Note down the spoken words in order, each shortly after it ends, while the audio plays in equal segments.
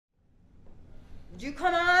Would you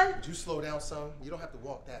come on? Would you slow down, son? You don't have to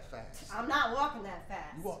walk that fast. I'm not walking that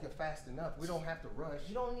fast. You're walking fast enough. We don't have to rush.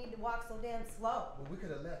 You don't need to walk so damn slow. Well, we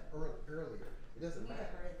could have left earlier. It doesn't matter.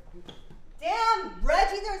 Damn,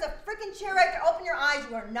 Reggie, there's a freaking chair right there. Open your eyes.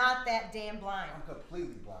 You are not that damn blind. I'm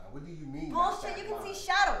completely blind. What do you mean? Bullshit, you can see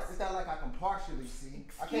shadows. It's not like I can partially see.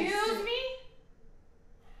 Excuse me?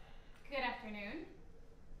 Good afternoon.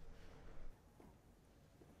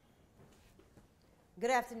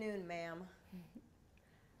 Good afternoon, ma'am.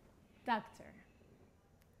 Doctor.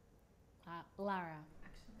 Lara,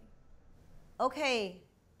 actually. Okay,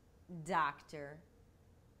 doctor.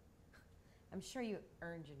 I'm sure you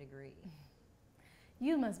earned your degree.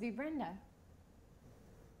 You must be Brenda.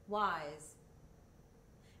 Wise.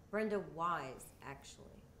 Brenda Wise,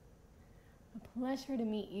 actually. A pleasure to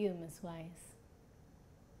meet you, Miss Wise.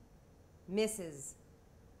 Mrs.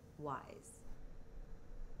 Wise.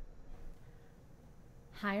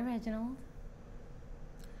 Hi, Reginald.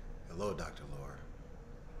 Hello, Dr. Laura.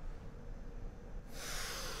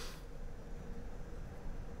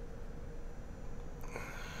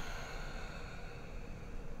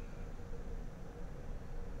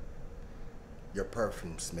 Your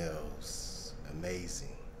perfume smells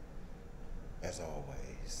amazing, as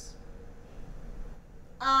always.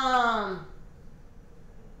 How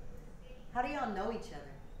do y'all know each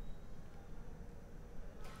other?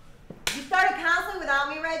 You started counseling without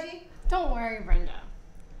me, Reggie? Don't worry, Brenda.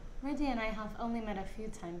 Reggie and I have only met a few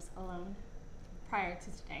times alone prior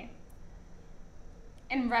to today.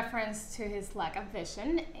 In reference to his lack of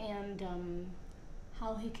vision and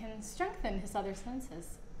how he can strengthen his other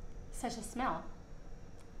senses, such as smell,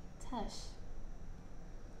 touch,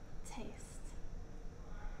 taste.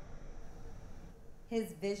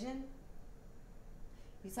 His vision?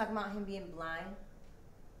 You talking about him being blind?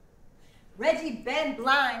 Reggie been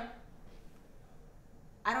blind.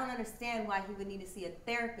 I don't understand why he would need to see a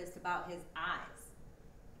therapist about his eyes.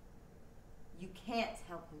 You can't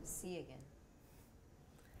help him see again.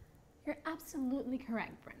 You're absolutely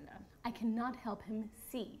correct, Brenda. I cannot help him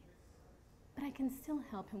see, but I can still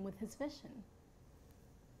help him with his vision.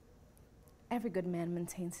 Every good man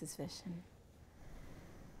maintains his vision.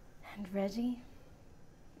 And Reggie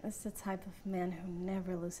is the type of man who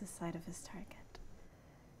never loses sight of his target.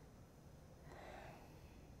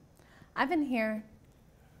 I've been here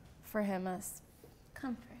for him as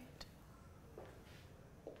comfort,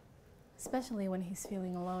 especially when he's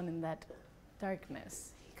feeling alone in that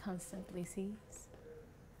darkness he constantly sees.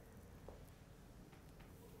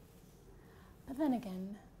 But then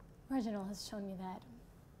again, Reginald has shown me that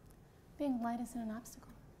being blind isn't an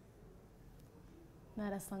obstacle.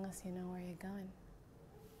 Not as long as you know where you're going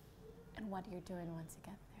and what you're doing once you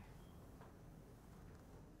get there.